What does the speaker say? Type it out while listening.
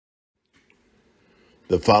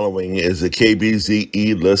The following is a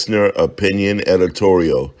KBZE listener opinion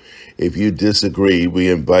editorial. If you disagree, we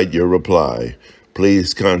invite your reply.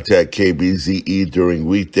 Please contact KBZE during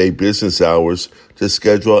weekday business hours to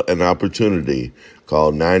schedule an opportunity.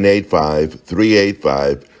 Call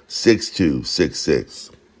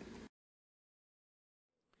 985-385-6266.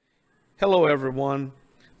 Hello, everyone.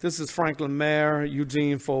 This is Franklin Mayor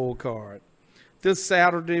Eugene Folcard. This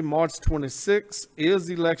Saturday, March 26th, is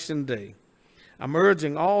Election Day. I'm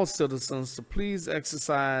urging all citizens to please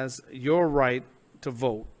exercise your right to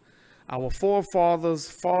vote. Our forefathers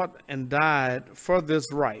fought and died for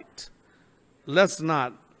this right. Let's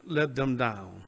not let them down.